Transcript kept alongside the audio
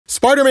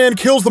Spider-Man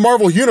kills the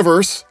Marvel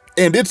Universe,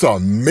 and it's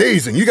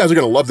amazing. You guys are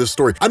gonna love this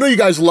story. I know you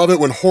guys love it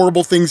when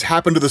horrible things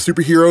happen to the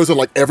superheroes and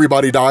like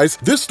everybody dies.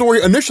 This story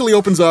initially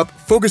opens up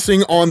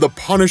focusing on the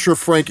Punisher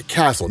Frank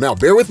Castle. Now,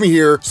 bear with me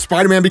here.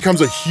 Spider-Man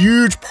becomes a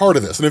huge part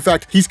of this. And in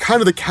fact, he's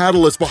kind of the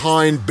catalyst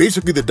behind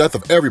basically the death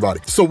of everybody.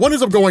 So what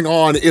ends up going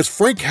on is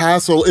Frank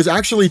Castle is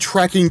actually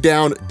tracking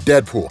down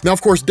Deadpool. Now,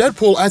 of course,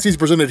 Deadpool, as he's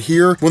presented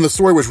here, when the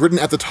story was written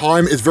at the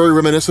time, is very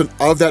reminiscent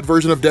of that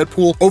version of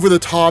Deadpool. Over the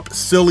top,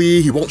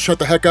 silly, he won't shut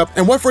the heck up.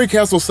 And what Frank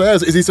Castle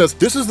says is he says,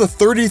 this is the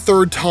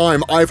 33rd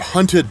time I've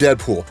hunted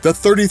Deadpool. The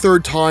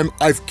 33rd time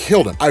I've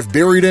killed him. I've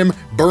buried him,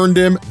 burned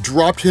him,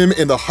 dropped him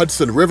in the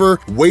Hudson River,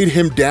 weighed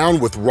him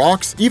down with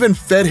rocks, even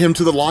fed him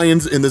to the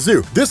lions in the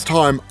zoo. This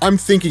time, I'm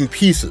thinking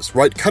pieces,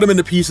 right? Cut him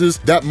into pieces,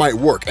 that might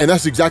work. And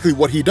that's exactly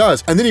what he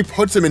does. And then he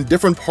puts him in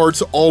different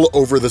parts all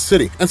over the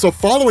city. And so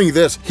following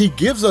this, he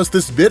gives us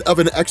this bit of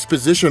an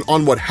exposition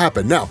on what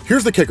happened. Now,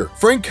 here's the kicker.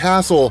 Frank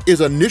Castle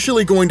is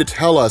initially going to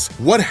tell us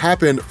what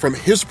happened from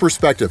his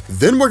perspective.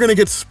 Then we're gonna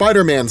get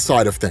Spider-Man's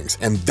side of things.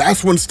 And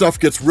that's when stuff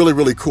gets really,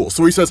 really cool.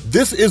 So he says,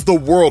 this is the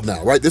world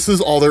now, right? This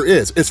is all there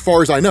is, as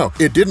far as I know.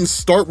 It didn't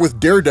start with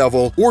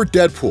Daredevil or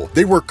Deadpool.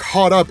 They were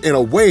caught up in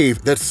a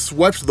wave that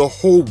swept the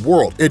whole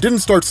world. It didn't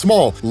start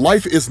small.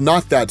 Life is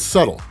not that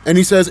subtle. And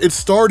he says it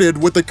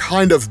started with the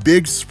kind of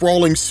big,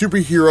 sprawling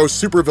superhero,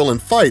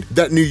 supervillain fight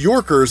that New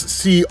Yorkers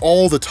see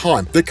all the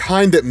time. The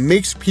kind that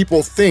makes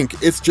people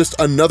think it's just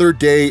another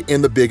day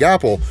in the Big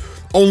Apple.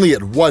 Only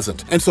it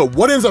wasn't. And so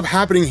what ends up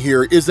happening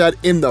here is that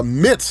in the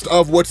midst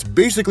of what's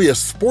basically a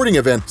sporting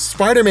event,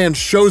 Spider-Man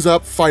shows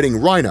up fighting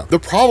Rhino. The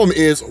problem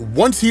is,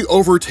 once he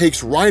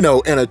overtakes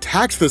Rhino and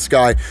attacks this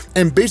guy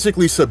and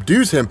basically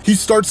subdues him, he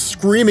starts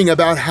screaming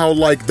about how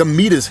like the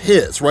meat is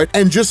his, right?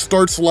 And just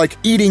starts like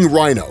eating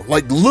Rhino,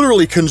 like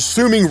literally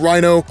consuming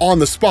Rhino on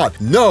the spot.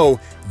 No,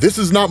 this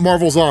is not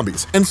Marvel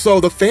Zombies. And so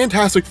the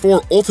Fantastic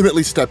Four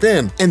ultimately step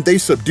in and they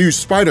subdue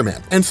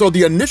Spider-Man. And so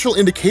the initial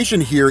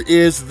indication here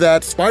is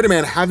that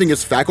Spider-Man having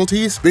his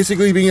faculties,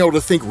 basically being able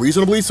to think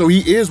reasonably, so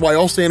he is, by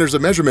all standards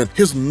of measurement,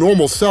 his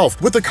normal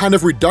self with a kind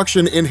of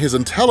reduction in his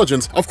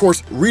intelligence. Of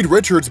course, Reed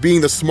Richards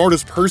being the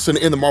smartest person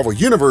in the Marvel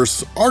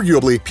Universe,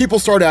 arguably, people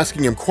start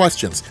asking him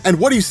questions. And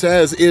what he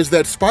says is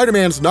that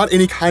Spider-Man's not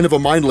any kind of a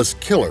mindless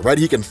killer, right?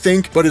 He can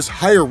think, but his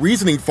higher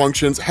reasoning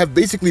functions have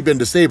basically been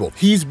disabled.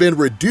 He's been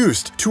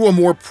reduced to a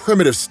more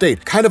primitive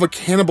state, kind of a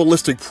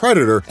cannibalistic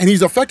predator, and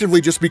he's effectively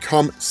just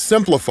become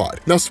simplified.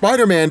 Now,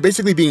 Spider-Man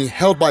basically being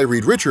held by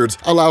Reed Richards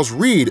allows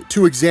Reed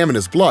to examine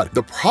his blood.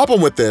 The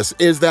problem with this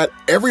is that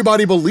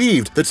everybody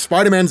believed that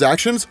Spider-Man's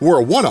actions were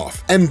a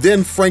one-off. And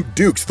then Frank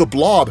Dukes, the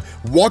Blob,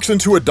 walks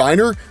into a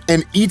diner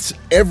and eats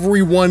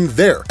everyone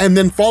there. And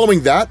then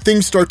following that,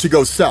 things start to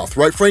go south,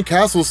 right? Frank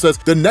Castle says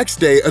the next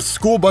day, a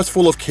school bus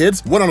full of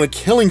kids went on a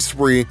killing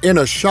spree in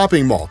a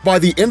shopping mall. By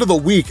the end of the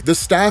week, the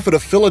staff at a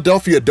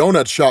Philadelphia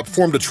donut shop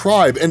formed a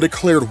tribe and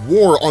declared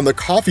war on the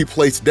coffee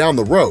place down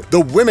the road.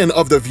 The women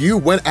of The View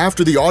went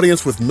after the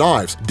audience with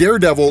knives.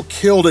 Daredevil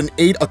killed and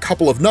ate a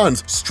couple of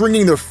nuns,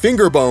 stringing their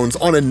finger bones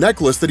on a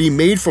necklace that he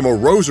made from a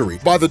rosary.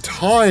 By the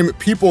time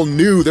people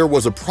knew there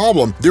was a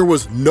problem, there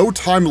was no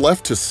time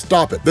left to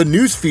stop it. The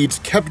news feeds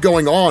kept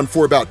going on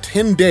for about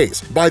 10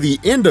 days. By the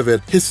end of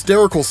it,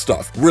 hysterical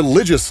stuff,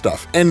 religious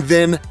stuff, and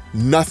then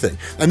nothing.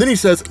 And then he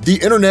says the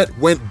internet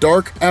went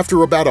dark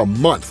after about a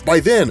month. By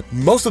then,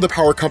 most of the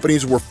power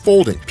companies were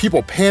folding.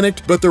 People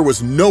panicked, but there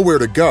was nowhere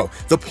to go.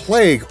 The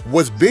plague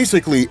was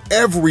basically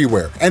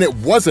everywhere, and it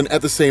wasn't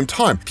at the same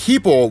time.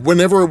 People,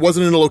 whenever it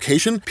wasn't in a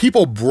location,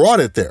 people brought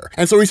it there.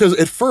 And so he says,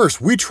 at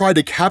first, we tried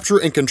to capture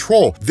and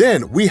control.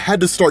 Then we had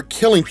to start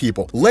killing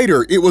people.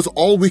 Later, it was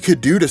all we could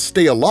do to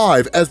stay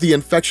alive as the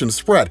infection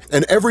spread.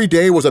 And every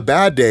day was a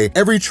bad day.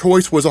 Every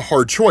choice was a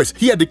hard choice.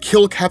 He had to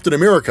kill Captain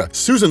America.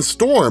 Susan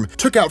Storm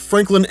took out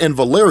Franklin and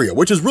Valeria,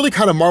 which is really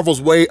kind of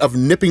Marvel's way of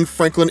nipping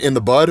Franklin in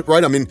the bud,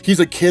 right? I mean, he's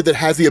a kid that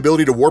has the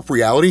ability to warp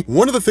reality.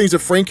 One of the things that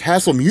Frank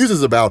Castle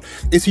muses about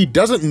is he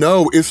doesn't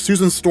know if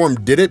Susan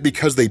Storm did it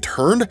because they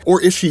turned,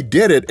 or if she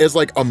did it as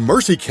like a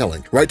mercy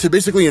killing, right? To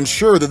basically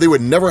ensure that they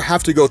would never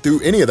have to go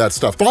through any of that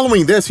stuff.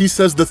 Following this, he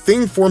says the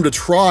Thing formed a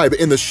tribe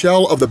in the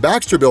shell of the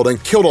Baxter building,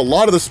 killed a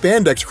lot of the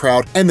spandex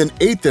crowd, and then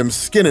ate them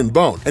skin and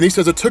bone. And he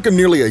says it took him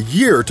nearly a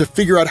year to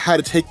figure out how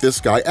to take this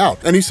guy out.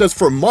 And he says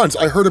for months,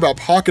 I heard about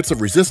pockets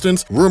of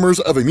resistance, rumors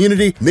of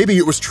immunity. Maybe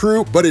it was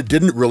true, but it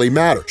didn't really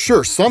matter.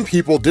 Sure, some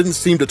people didn't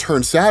seem to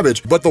turn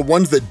savage, but the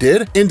ones that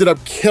did ended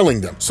up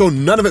killing them. So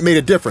none of it made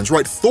a difference,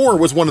 right? Thor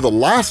was one of the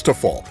last to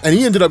fall, and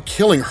he ended up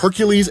killing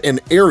Hercules and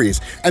Ares,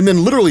 and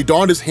then literally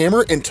donned his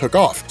hammer and took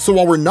off. So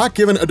while we're not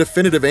given a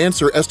definitive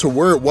answer as to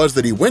where it was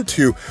that he went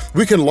to,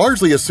 we can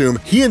largely assume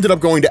he ended up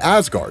going to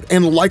Asgard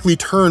and likely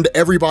turned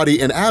everybody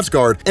in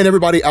Asgard, and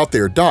everybody out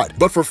there died.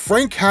 But for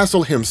Frank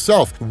Castle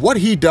himself, what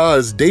he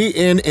does day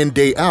in and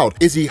day out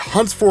is is he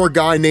hunts for a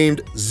guy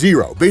named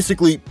Zero,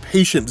 basically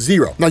Patient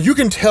Zero. Now you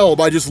can tell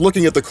by just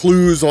looking at the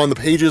clues on the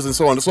pages and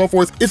so on and so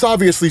forth, it's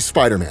obviously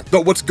Spider-Man.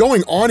 But what's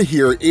going on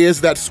here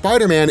is that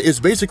Spider-Man is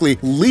basically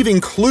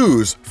leaving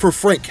clues for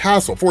Frank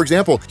Castle. For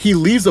example, he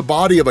leaves the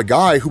body of a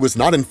guy who was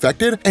not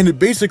infected and had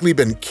basically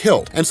been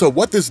killed. And so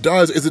what this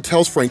does is it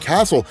tells Frank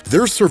Castle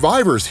there's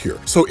survivors here.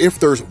 So if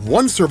there's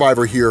one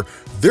survivor here,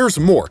 there's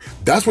more.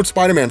 That's what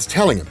Spider-Man's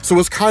telling him. So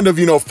it's kind of,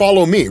 you know,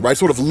 follow me, right?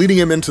 Sort of leading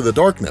him into the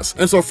darkness.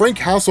 And so Frank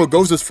Castle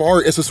goes as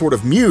far as to sort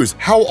of muse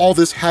how all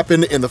this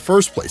happened in the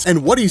first place.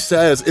 And what he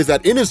says is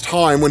that in his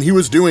time when he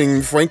was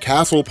doing Frank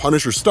Castle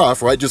Punisher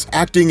stuff, right, just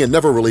acting and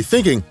never really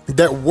thinking,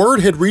 that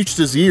word had reached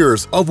his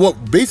ears of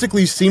what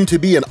basically seemed to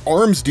be an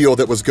arms deal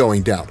that was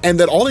going down. And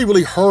that all he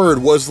really heard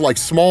was like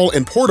small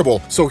and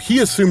portable, so he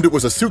assumed it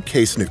was a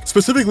suitcase nuke,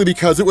 specifically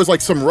because it was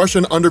like some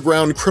Russian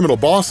underground criminal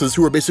bosses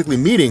who were basically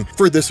meeting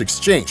for this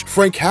exchange.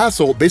 Frank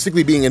Castle,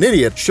 basically being an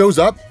idiot, shows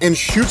up and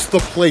shoots the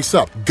place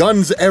up,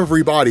 guns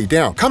everybody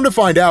down. Come to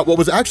find out, what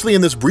was actually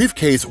in this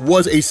briefcase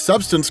was a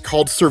substance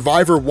called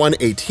Survivor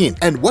 118.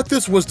 And what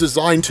this was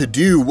designed to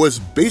do was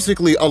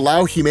basically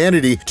allow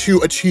humanity to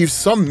achieve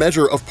some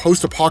measure of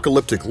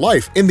post-apocalyptic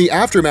life in the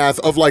aftermath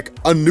of like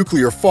a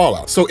nuclear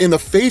fallout. So in the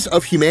face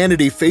of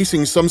humanity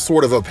facing some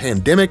sort of a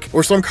pandemic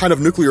or some kind of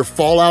nuclear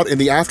fallout in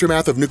the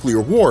aftermath of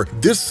nuclear war,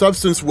 this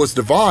substance was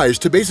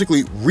devised to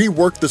basically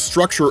rework the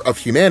structure of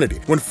humanity.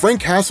 When Frank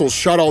Castle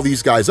shot all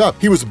these guys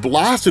up, he was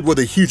blasted with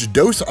a huge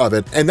dose of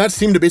it, and that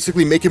seemed to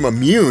basically make him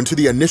immune to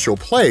the initial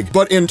plague.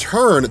 But in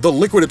turn, the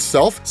liquid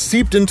itself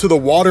seeped into the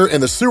water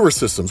and the sewer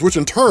systems, which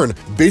in turn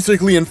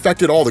basically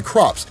infected all the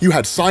crops. You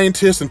had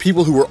scientists and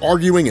people who were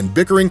arguing and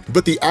bickering,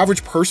 but the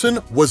average person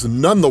was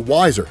none the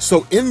wiser.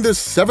 So in this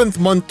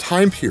 7th-month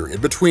time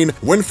period between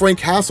when Frank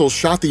Castle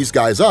shot these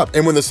guys up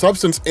and when the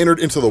substance entered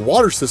into the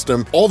water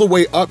system, all the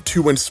way up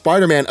to when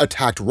Spider-Man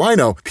attacked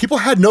Rhino, people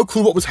had no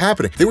clue what was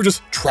happening. They were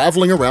just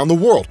traveling around the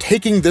world,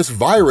 taking this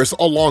virus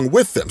along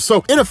with them.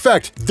 So in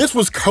effect, this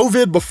was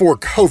COVID before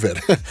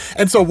COVID.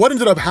 And so what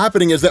ended up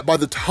happening is that by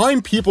the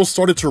time people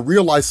started to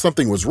realize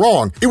something was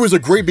wrong, it was a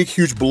great big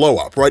huge blow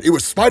up, right? It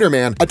was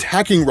Spider-Man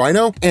attacking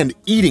Rhino and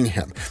eating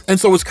him. And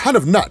so it's kind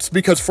of nuts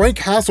because Frank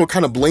Castle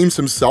kind of blames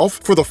himself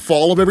for the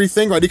fall of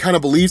everything, right? He kind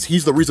of believes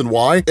he's the reason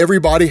why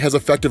everybody has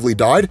effectively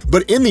died.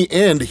 But in the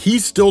end,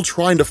 he's still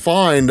trying to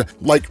find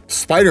like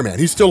Spider-Man.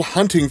 He's still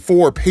hunting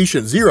for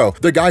Patient Zero,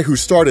 the guy who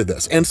started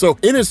this. And so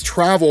in his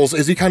travels,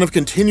 as he kind of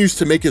continues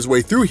to make his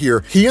way through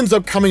here, he ends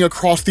up coming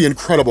across the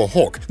Incredible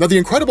Hulk. Now, the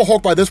Incredible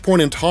Hulk by this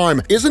point in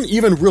time isn't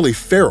even really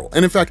feral.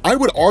 And in fact, I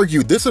would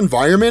argue this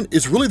environment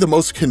is really the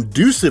most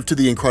conducive to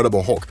the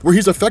Incredible Hulk, where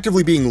he's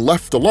effectively being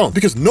left alone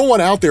because no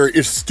one out there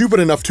is stupid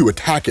enough to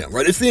attack him,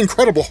 right? It's the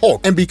Incredible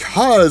Hulk. And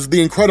because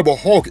the Incredible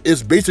Hulk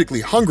is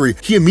basically hungry,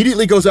 he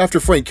immediately goes after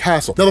Frank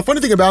Castle. Now, the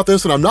funny thing about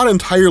this, and I'm not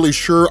entirely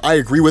sure I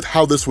agree with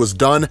how this was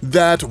done,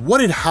 that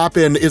what had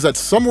happened is that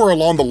somewhere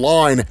along the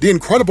line, the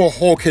Incredible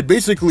Hulk had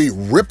basically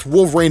ripped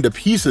Wolverine to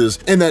pieces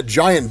in that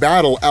giant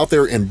battle out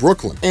there in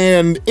Brooklyn,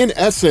 and in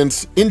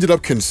essence ended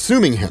up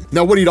consuming him.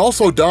 Now, what he'd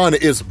also done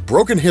is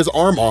broken his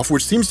arm off,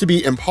 which seems to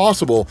be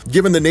impossible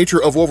given the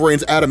nature of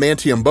Wolverine's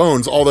adamantium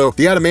bones, although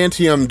the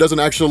adamantium doesn't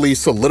actually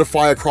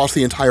solidify across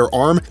the entire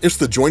arm, it's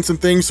the joints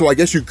and things, so I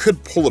guess you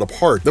could pull it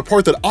apart. The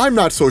part that I'm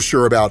not so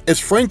sure about is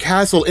Frank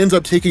Castle ends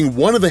up taking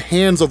one of the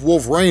hands of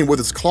Wolverine with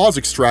its claws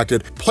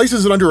extracted,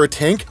 places it under a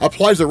tank,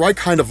 applies the right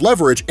kind of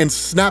leverage, and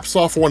snaps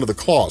off one of the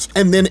claws.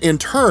 And then in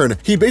turn,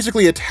 he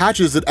basically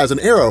attaches it as an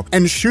arrow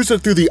and shoots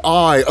it through the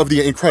eye of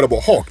the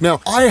Incredible Hulk.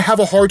 Now, I have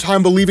a hard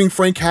time believing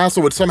Frank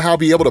Castle would somehow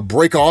be able to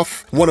break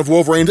off one of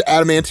Wolverine's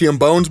adamantium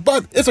bones,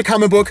 but it's a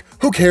comic book,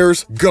 who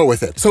cares? Go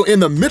with it. So in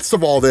the midst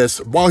of all this,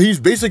 while he's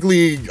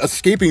basically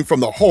escaping from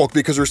the Hulk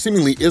because there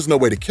seemingly is no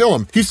way to kill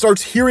him, he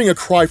starts hearing a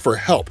cry for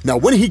help. Now,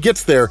 when he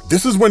gets there,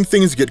 this is when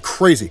things get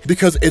crazy,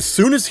 because as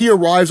soon as he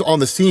arrives on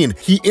the scene,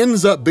 he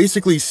ends up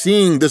basically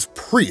seeing this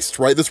priest,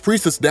 right? This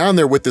priest that's down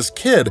there with this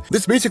kid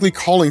that's basically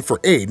calling for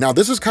aid. Now,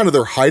 this is kind of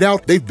their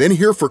hideout. They've been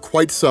here for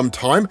quite some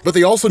time, but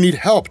they also need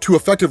help to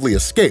effectively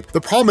escape.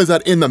 The problem is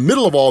that in the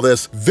middle of all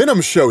this,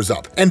 Venom shows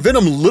up, and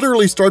Venom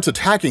literally starts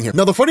attacking him.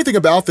 Now, the funny thing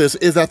about this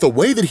is that the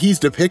way that he's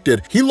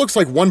depicted, he looks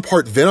like one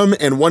part Venom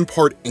and one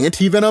part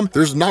anti-Venom.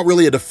 There's not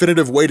really a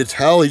definitive way to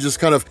tell. He just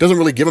kind of doesn't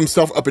really give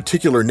himself a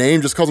particular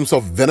name, just calls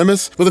himself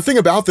Venomous. But the thing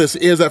about this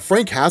is that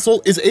Frank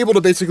Castle is able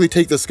to basically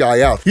take this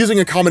guy out using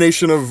a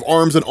combination of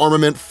arms and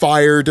armament,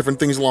 fire, different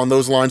things along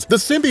those lines. The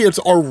symbiotes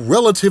are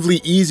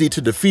relatively easy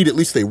to defeat, at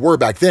least they were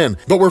back then,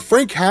 but where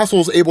Frank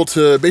Castle's able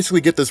to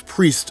basically get this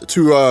priest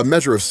to a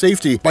measure of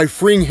safety by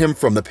freeing him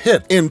from the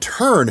pit. In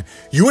turn,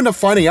 you end up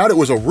finding out it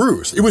was a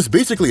ruse. It was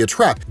basically a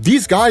trap.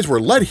 These guys were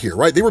led here,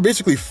 right? They were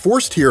basically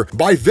forced here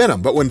by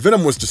Venom, but when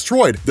Venom was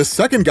destroyed, the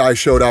second guy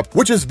showed up,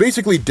 which is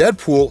basically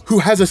Deadpool, who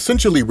has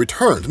essentially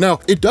returned. Now,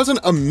 it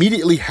doesn't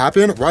immediately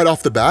happen right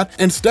off the bat.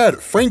 Instead,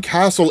 Frank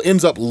Castle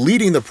ends up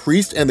leading the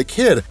priest and the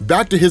kid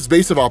back to his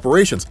base of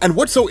operations. And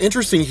what's so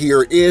interesting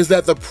here is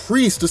that the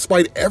priest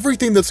despite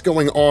everything that's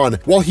going on,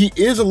 while he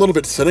is a little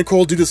bit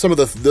cynical due to some of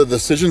the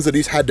decisions that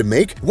he's had to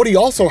make, what he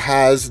also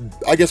has,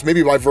 I guess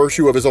maybe by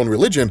virtue of his own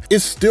religion,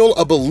 is still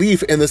a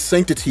belief in the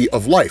sanctity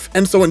of life.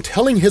 And so in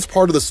telling his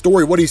part of the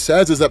story, what he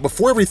says is that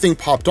before everything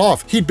popped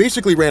off, he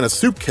basically ran a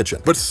soup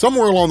kitchen. But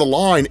somewhere along the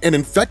line, an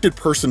infected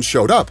person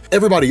showed up.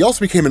 Everybody else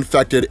became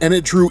infected, and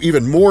it drew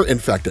even more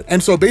infected.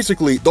 And so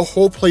basically, the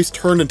whole place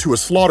turned into a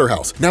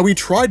slaughterhouse. Now, he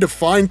tried to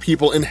find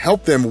people and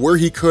help them where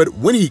he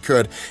could, when he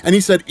could, and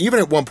he said even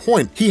at one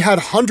point, he had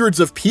hundreds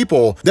of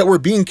people that were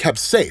being kept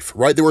safe,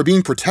 right? They were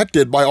being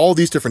protected by all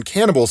these different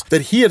cannibals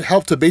that he had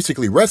helped to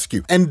basically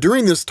rescue. And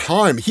during this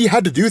time, he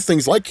had to do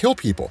things like kill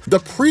people. The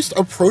priest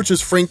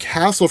approaches Frank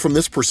Castle from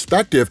this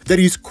perspective that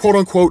he's quote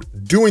unquote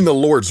doing the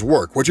Lord's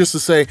work, which is to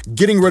say,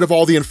 getting rid of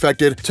all the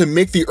infected to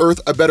make the earth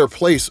a better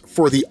place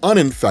for the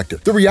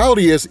uninfected. The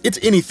reality is, it's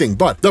anything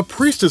but. The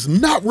priest does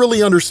not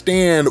really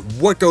understand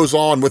what goes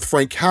on with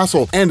Frank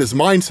Castle and his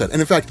mindset.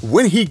 And in fact,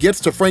 when he gets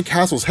to Frank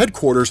Castle's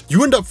headquarters,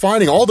 you end up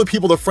finding all the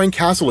people that Frank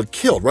Castle had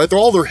killed, right?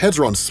 All their heads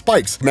are on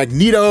spikes.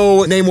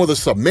 Magneto, Namor the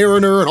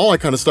Submariner, and all that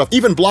kind of stuff.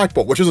 Even Black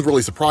Bolt, which isn't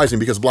really surprising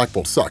because Black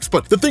Bolt sucks.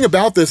 But the thing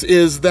about this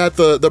is that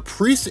the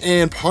priest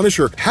and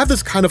Punisher have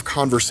this kind of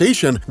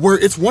conversation where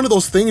it's one of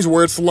those things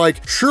where it's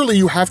like, surely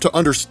you have to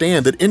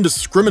understand that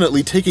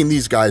indiscriminately taking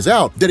these guys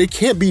out, that it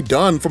can't be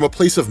done from a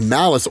place of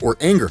malice or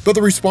anger. But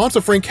the response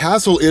of Frank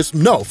Castle is,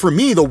 no, for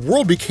me, the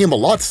world became a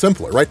lot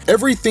simpler, right?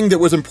 Everything that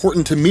was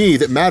important to me,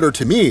 that mattered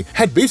to me,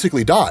 had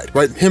basically died,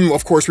 right? Him,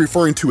 of course,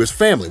 referring to his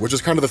family, which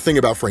is kind of the thing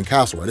about Frank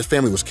Castle, right? His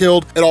family was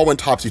killed, it all went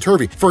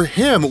topsy-turvy. For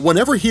him,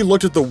 whenever he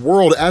looked at the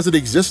world as it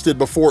existed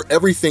before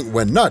everything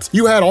went nuts,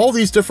 you had all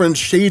these different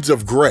shades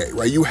of gray,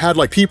 right? You had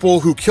like people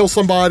who kill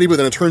somebody, but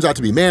then it turns out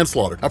to be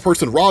manslaughter. A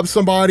person robs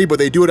somebody, but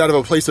they do it out of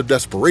a place of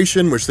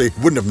desperation, which they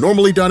wouldn't have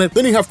normally done it.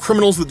 Then you have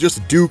criminals that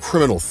just do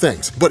criminal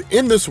things. But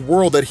in this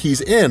world that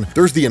he's in,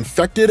 there's the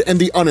infected and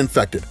the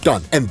uninfected.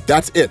 Done. And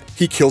that's it.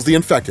 He kills the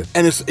infected.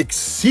 And it's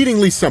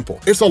exceedingly simple.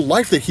 It's a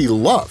life that he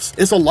loves.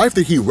 It's a life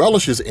that he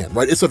relishes in,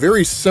 right? It's a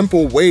very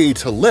simple way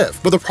to live.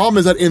 But the problem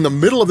is that in the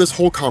middle of this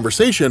whole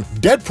conversation,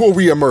 Deadpool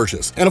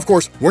reemerges. And of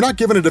course, we're not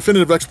given a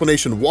definitive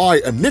explanation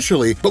why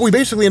initially, but we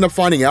basically end up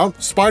finding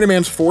out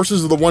Spider-Man's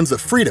forces are the ones that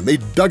freed him. They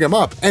dug him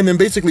up and then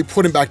basically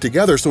put him back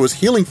together so his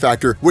healing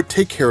factor would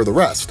take care of the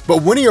rest.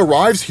 But when he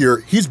arrives here,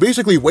 he's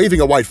basically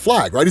waving a white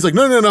flag, right? He's like,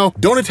 no, no, no,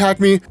 don't attack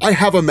me. I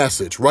have a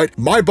message, right?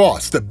 My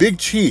boss, the big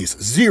cheese,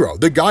 Zero,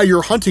 the guy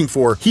you're hunting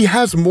for, he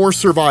has more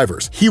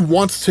survivors. He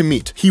wants to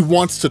meet. He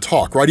wants to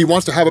talk, right? He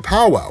wants to have a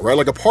powwow, right?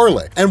 Like a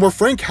parlay. And where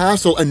Frank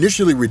Castle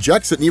initially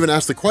rejects it and even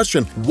asks the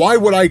question, why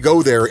would I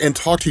go there and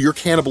talk to your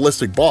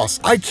cannibalistic boss?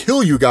 I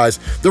kill you guys.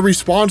 The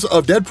response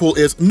of Deadpool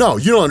is, no,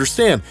 you don't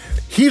understand.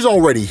 He's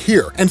already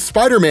here. And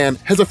Spider-Man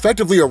has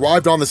effectively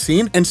arrived on the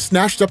scene and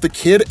snatched up the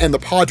kid and the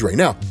Padre.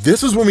 Now,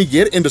 this is when we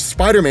get into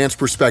Spider-Man's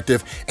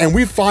perspective and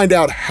we find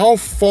out how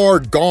far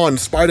gone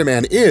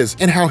Spider-Man is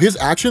and how his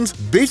actions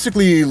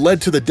basically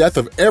led to the death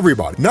of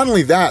everybody. Not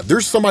only that,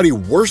 there's somebody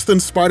worse than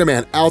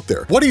Spider-Man out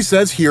there. What he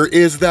says here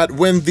is that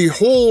when the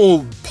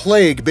whole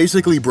plague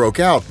basically broke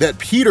out, that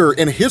Peter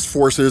and his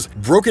forces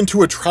broke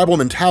into a tribal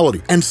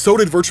mentality, and so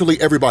did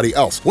virtually everybody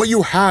else. What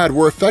you had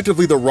were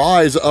effectively the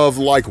rise of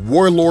like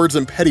warlords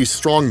and petty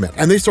strongmen,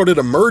 and they started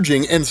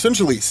emerging and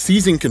essentially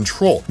seizing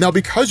control. Now,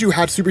 because you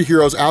had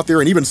superheroes out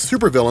there and even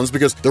supervillains,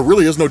 because there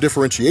really is no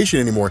differentiation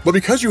anymore, but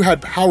because you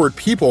had powered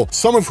people,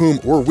 some of whom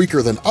were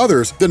weaker than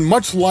others, then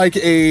much like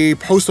a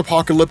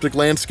post-apocalyptic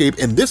landscape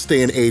in this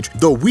day and age,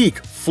 the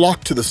weak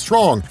flocked to the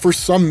strong for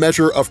some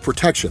measure of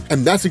protection.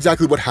 And that's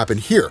exactly what happened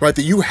here, right?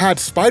 That you had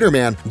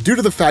Spider-Man, due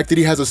to the fact that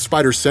he has a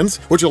spider sense,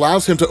 which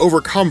allows him to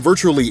overcome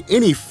virtually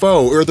any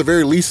foe, or at the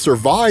very least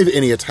survive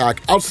any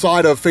attack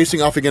outside of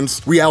facing off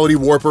against reality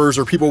warpers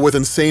or people with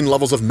insane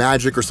levels of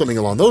magic or something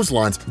along those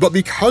lines. But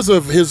because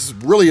of his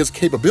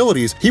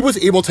capabilities, he was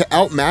able to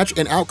outmatch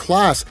and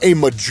outclass a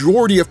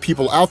majority of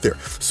people out there.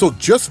 So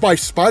just by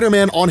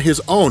Spider-Man on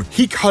his own,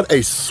 he cut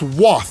a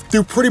swath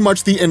through pretty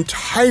much the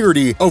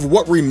entirety of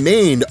what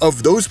remained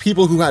of those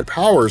people who had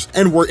powers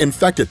and were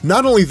infected.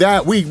 Not only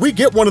that, we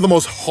get one of the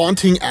most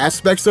haunting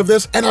aspects of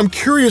this, and I'm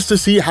curious to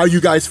see how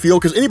you guys feel,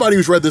 because anybody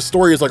who's read this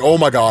story is like, oh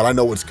my god, I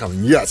know what's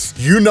coming. Yes,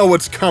 you know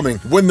what's coming.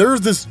 When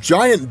there's this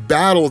giant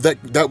battle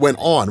that went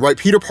on, right?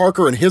 Peter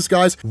Parker and his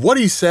guys, what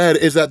he said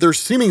is that there's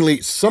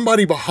seemingly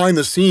somebody behind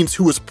the scenes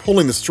who was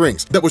pulling the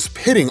strings, that was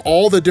pitting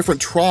all the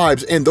different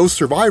tribes and those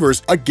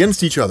survivors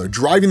against each other,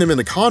 driving them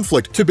into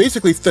conflict to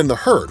basically thin the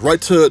herd,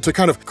 right? To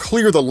kind of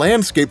clear the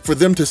landscape for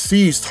them to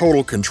seize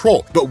total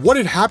control. But what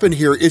had happened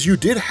here is you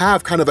did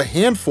have kind of a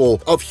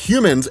handful of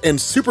humans and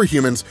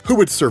superhumans who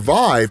had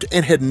survived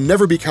and had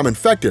never become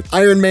infected.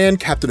 Iron Man,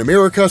 Captain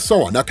America,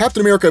 so on. Now,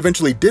 Captain America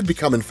eventually did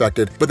become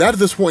infected, but at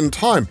this point in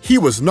time, he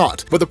was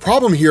not. But the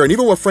problem here, and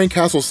even what Frank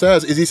Castle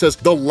says, is he says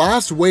the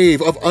last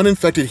wave of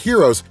uninfected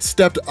heroes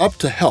stepped up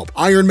to help.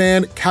 Iron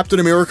Man, Captain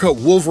America,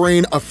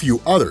 Wolverine, a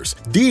few others.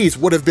 These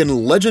would have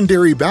been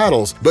legendary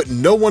battles, but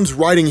no one's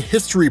writing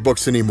history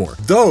books anymore.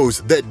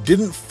 Those that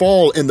didn't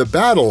fall in the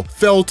battle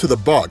fell to the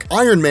bug.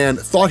 Iron Man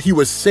thought he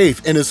was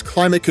safe in his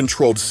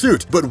climate-controlled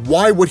suit, but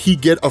why would he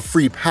get a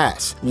free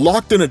pass?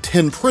 Locked in a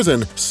tin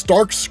prison,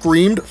 Stark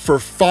screamed for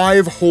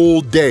 5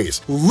 whole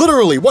days.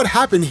 Literally, what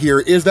happened here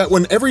is that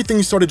when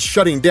everything started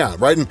shutting down,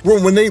 right? And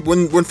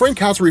when Frank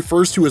Castle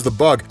refers to as the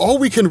bug, all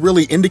we can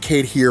really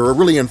indicate here or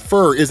really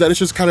infer is that it's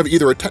just kind of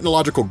either a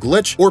technological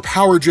glitch or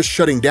power just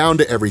shutting down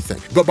to everything.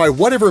 But by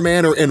whatever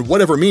manner and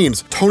whatever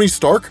means, Tony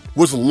Stark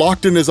was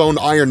locked in his own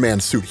Iron Man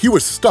suit. He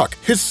was stuck.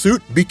 His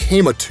suit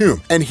became a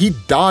tomb and he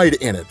died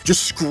in it,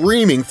 just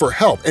screaming for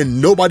help,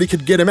 and nobody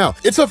could get him out.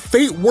 It's a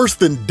fate worse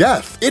than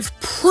death. It's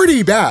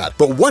pretty bad.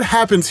 But what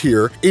happens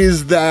here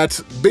is that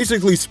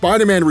basically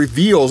Spider-Man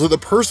reveals that the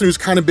person who's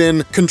kind of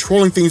been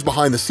controlling things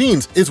behind the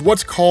scenes is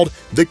what's called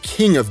the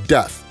King of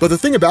Death. But the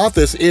thing about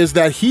this is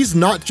that he's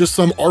not just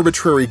some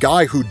arbitrary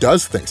guy who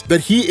does things,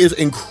 that he is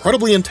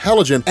incredibly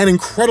intelligent and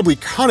incredibly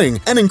cunning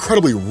and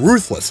incredibly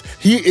ruthless.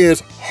 He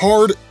is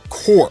hardcore.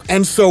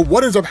 And so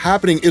what ends up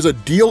happening is a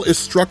deal is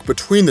struck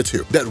between the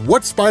two, that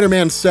what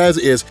Spider-Man says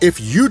is,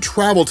 if you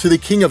travel to the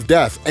King of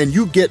Death and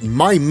you get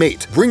my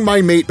mate, bring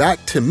my mate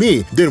back to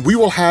me, then we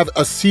will have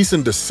a cease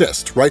and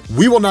desist, right?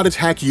 We will not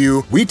attack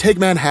you. We take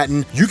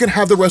Manhattan. You can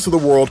have the rest of the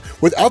world.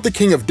 Without the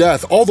King of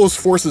Death, all those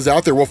forces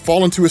out there will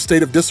fall into a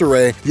state of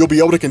disarray. You'll be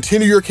able to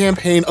continue your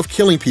campaign of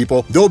killing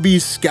people. They'll be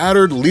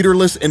scattered,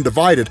 leaderless, and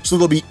divided, so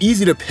they'll be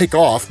easy to pick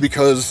off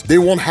because they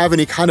won't have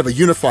any kind of a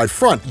unified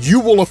front. You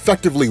will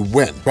effectively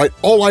win, right?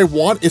 All I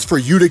want is for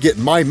you to get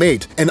my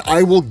mate, and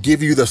I will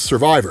give you the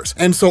survivors.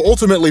 And so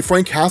ultimately,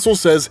 Frank Castle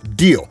says,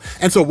 deal.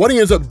 And so what he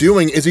ends up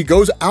doing is he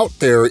goes out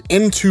there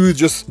into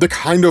just the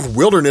kind of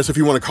wilderness, if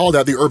you want to call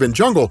that, the urban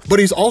jungle, but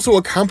he's also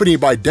accompanied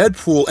by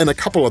Deadpool and a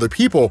couple other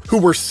people who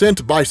were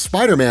sent by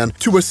Spider-Man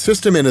to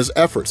assist him in his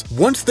efforts.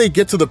 Once they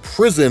get to the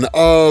prison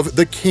of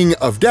the King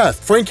of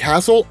Death, Frank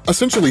Castle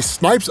essentially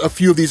snipes a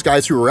few of these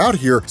guys who are out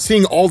here,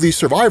 seeing all these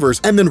survivors,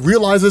 and then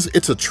realizes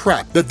it's a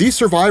trap, that these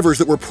survivors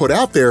that were put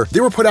out there, they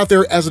were put out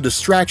there as a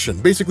distraction,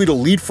 basically to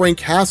lead Frank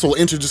Castle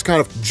into just kind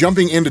of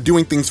jumping into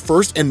doing things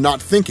first and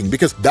not thinking,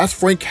 because that's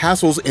Frank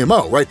Castle's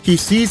MO, right? He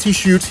sees, he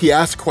shoots, he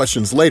asks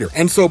questions later.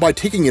 And so by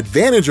taking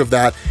advantage of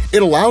that,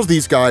 it allows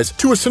these guys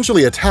to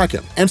essentially attack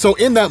him. And so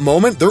in that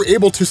moment, they're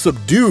able to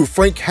subdue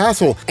Frank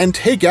Castle and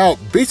take out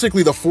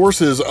basically the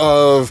forces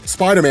of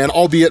Spider-Man,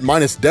 albeit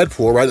minus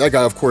Deadpool, right? That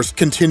guy, of course,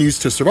 continues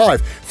to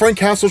survive. Frank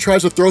Castle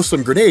tries to throw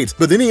some grenades,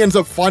 but then he ends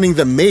up finding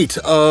the mate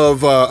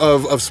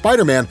of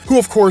Spider-Man, who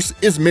of course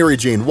is Mary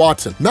Jane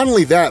Watson. Not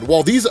only that,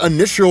 while these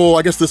initial,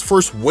 I guess this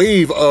first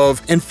wave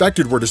of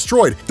infected were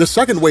destroyed, the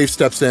second wave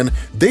steps in,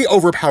 they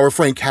overpower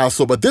Frank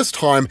Castle, but this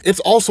time it's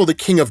also the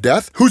King of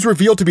Death, who's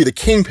revealed to be the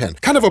Kingpin.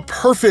 Kind of a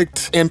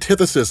perfect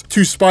antithesis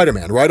to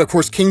Spider-Man, right? Of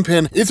course,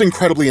 Kingpin is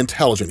incredibly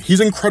intelligent.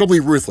 He's incredibly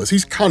ruthless.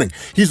 He's cunning.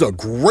 He's a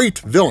great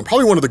villain,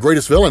 probably one of the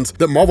greatest villains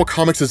that Marvel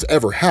Comics has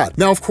ever had.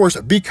 Now, of course,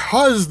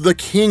 because the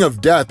King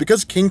of Death,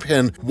 because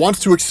Kingpin wants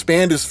to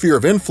expand his sphere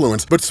of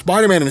influence, but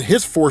Spider-Man and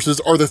his forces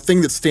are the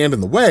thing that stand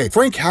in the way,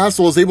 Frank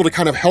Castle is able to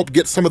kind of help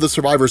get some of the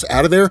survivors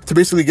out of there to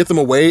basically get them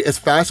away as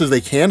fast as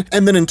they can.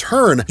 And then in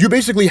turn, you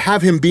basically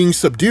have him being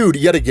subdued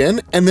yet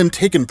again and then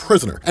taken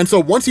prisoner. And so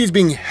once he's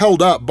being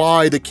held up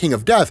by the King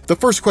of Death, the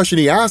first question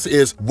he asks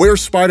is,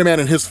 where's Spider-Man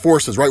and his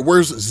forces, right?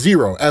 Where's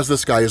Zero, as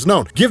this guy is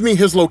known? Give me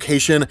his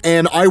location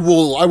and I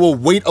will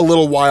wait a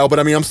little while, but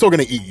I mean, I'm still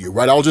gonna eat you,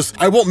 right?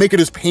 I won't make it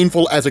as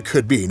painful as it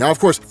could be. Now, of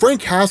course,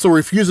 Frank Castle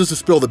refuses to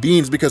spill the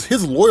beans because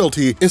his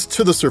loyalty is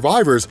to the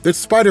survivors that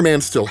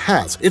Spider-Man still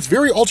has. It's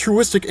very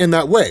altruistic in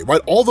that way,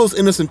 right? All those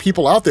innocent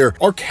people out there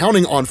are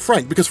counting on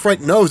Frank because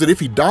Frank knows that if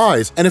he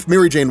dies and if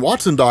Mary Jane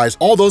Watson dies,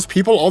 all those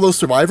people, all those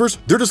survivors,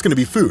 they're just gonna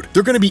be food.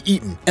 They're gonna be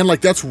eaten. And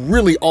like, that's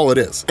really all it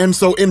is. And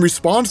so in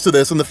response to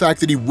this and the fact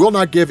that he will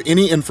not give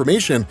any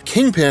information,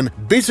 Kingpin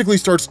basically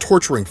starts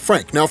torturing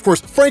Frank. Now, of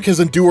course, Frank has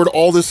endured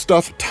all this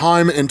stuff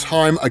time and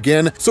time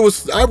again. So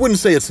I wouldn't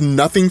say it's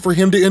nothing for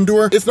him to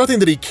endure. It's nothing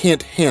that he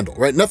can't handle,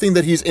 right? Nothing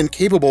that he's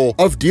incapable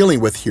of dealing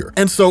with here.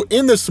 And so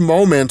in this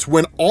moment,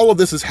 when all of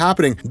this is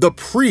happening, the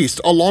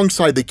priest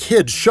alongside the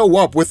kids show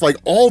up with like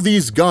all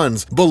these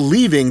guns,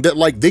 believing that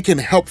like they can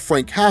help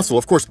Frank Castle.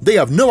 Of course, they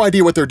have no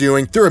idea what they're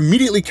doing. They're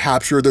immediately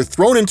captured. They're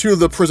thrown into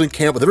the prison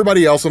camp with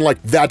everybody else, and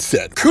like, that's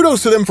it.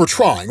 Kudos to them for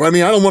trying, right? I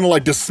mean, I don't want to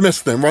like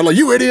dismiss them, right? Like,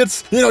 you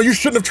idiots, you know, you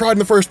shouldn't have tried in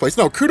the first place.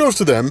 No, kudos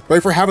to them,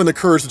 right, for having the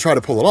courage to try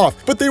to pull it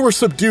off. But they were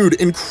subdued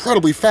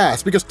incredibly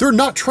fast because they're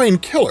not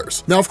trained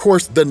killers. Now, of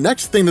course, the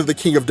next thing that the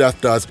King of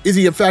Death does is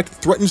he in fact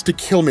threatens to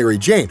kill Mary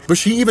Jane, but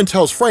she even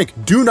tells Frank,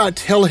 do not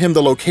tell him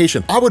the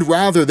location. I would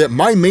rather that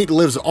my mate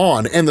lives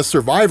on and the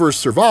survivors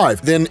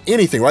survive than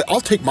anything, right?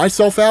 I'll take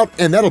myself out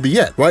and that'll be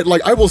it, right?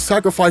 Like, I will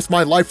sacrifice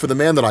my life for the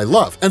man that I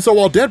love. And so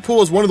while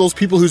Deadpool is one of those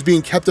people who's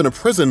being kept in a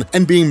prison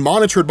and being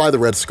monitored by the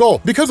Red Skull,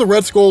 because the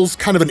Red Skull's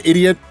kind of an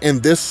idiot in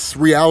this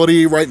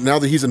reality, right? Now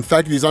that he's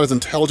infected, he's not as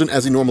intelligent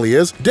as he normally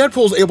is.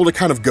 Deadpool's able to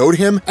kind of goad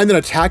him and then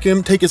attack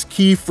him, take his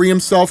key, free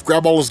himself,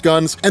 grab all his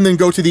guns, and then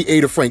go to the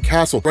aid of Frank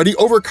Castle, right? He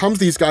overcomes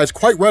these guys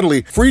quite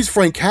readily, frees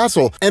Frank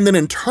Castle, and then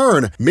in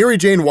turn, Mary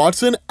Jane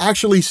Watson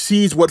actually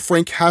sees what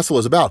Frank Castle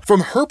is about.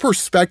 From her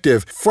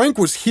perspective, Frank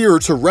was here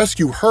to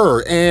rescue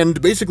her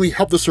and basically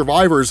help the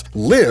survivors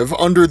live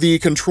under the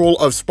control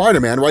of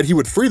Spider-Man, right? He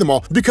would free them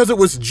all because it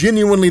was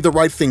genuinely the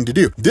right thing to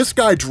do. This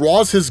guy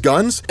draws his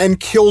guns and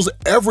kills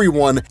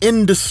everyone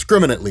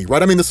indiscriminately,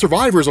 right? I mean, the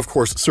survivors, of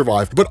course,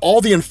 survive, but all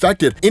the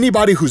infected,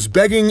 anybody who's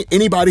begging,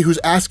 anybody who's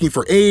asking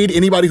for aid,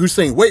 anybody who's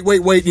saying,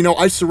 wait, you know,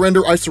 I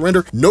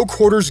surrender, no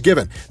quarters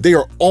given. They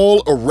are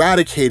all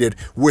eradicated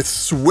with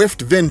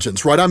swift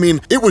vengeance, right? I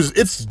mean,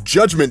 it's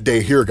Judgment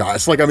Day here,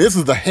 guys. Like, I mean, this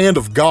is the hand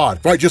of God,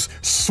 right? Just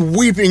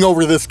sweeping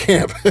over this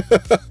camp.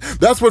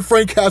 That's what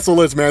Frank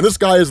Castle is, man. This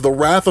guy is the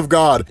wrath of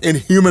God in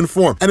human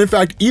form. And in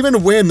fact,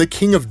 even when the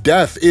King of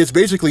Death is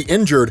basically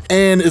injured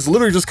and is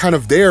literally just kind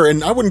of there,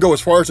 and I wouldn't go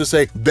as far as to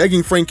say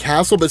begging Frank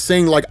Castle, but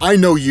saying like, I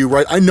know you,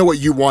 right? I know what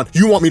you want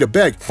me to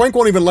beg. Frank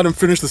won't even let him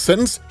finish the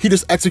sentence. He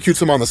just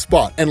executes him on the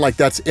spot. And like,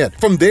 that's it.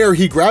 From there,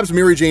 he grabs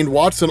Mary Jane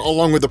Watson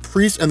along with the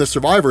priest and the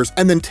survivors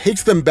and then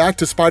takes them back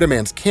to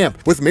Spider-Man's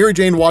camp, with Mary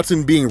Jane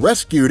Watson being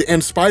rescued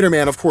and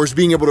Spider-Man, of course,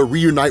 being able to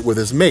reunite with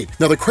his mate.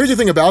 Now, the crazy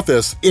thing about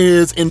this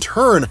is, in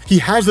turn, he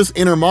has this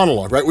inner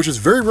monologue, right? Which is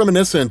very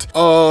reminiscent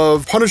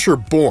of Punisher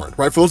Born,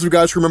 right? For those of you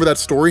guys who remember that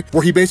story,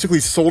 where he basically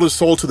sold his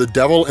soul to the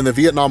devil in the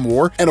Vietnam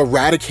War and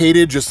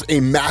eradicated just a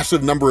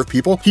massive number of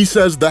people. He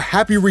says, the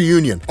happy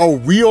reunion, a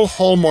real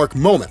hallmark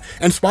moment.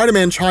 And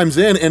Spider-Man chimes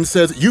in and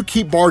says, you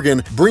keep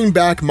bargain, bring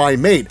back my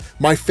mate,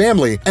 my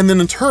family. And then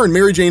in turn,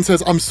 Mary Jane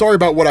says, I'm sorry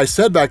about what I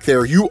said back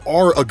there. You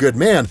are a good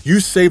man. You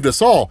saved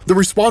us all. The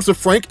response of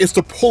Frank is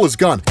to pull his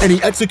gun, and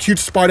he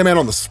executes Spider-Man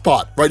on the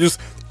spot, right? Just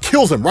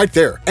kills him right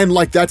there. And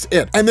like, that's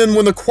it. And then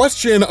when the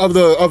question of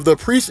the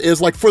priest is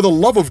like, for the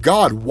love of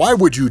God, why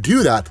would you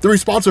do that? The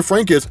response of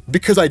Frank is,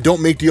 because I don't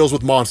make deals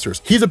with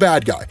monsters. He's a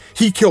bad guy.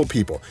 He killed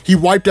people. He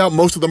wiped out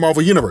most of the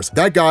Marvel Universe.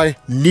 That guy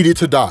needed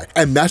to die.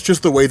 And that's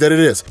just the way that it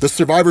is. The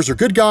survivors are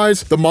good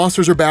guys, the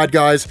monsters are bad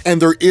guys, and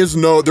there is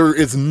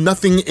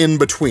nothing in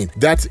between.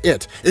 That's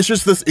it. It's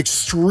just this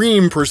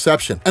extreme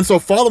perception. And so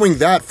following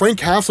that, Frank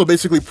Castle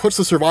basically puts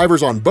the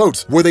survivors on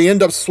boats where they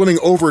end up swimming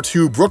over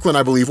to Brooklyn,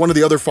 I believe, one of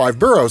the other 5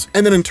 boroughs.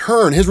 And then in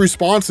turn, his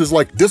response is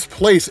like, this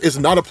place is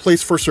not a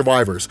place for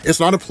survivors.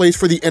 It's not a place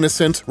for the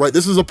innocent, right?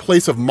 This is a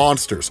place of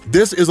monsters.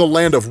 This is a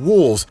land of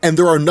wolves, and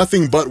there are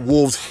nothing but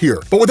wolves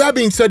here. But with that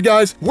being said,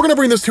 guys, we're gonna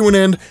bring this to an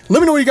end. Let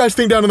me know what you guys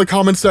think down in the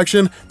comments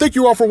section. Thank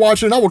you all for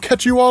watching, and I will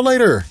catch you all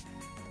later.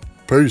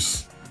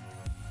 Peace.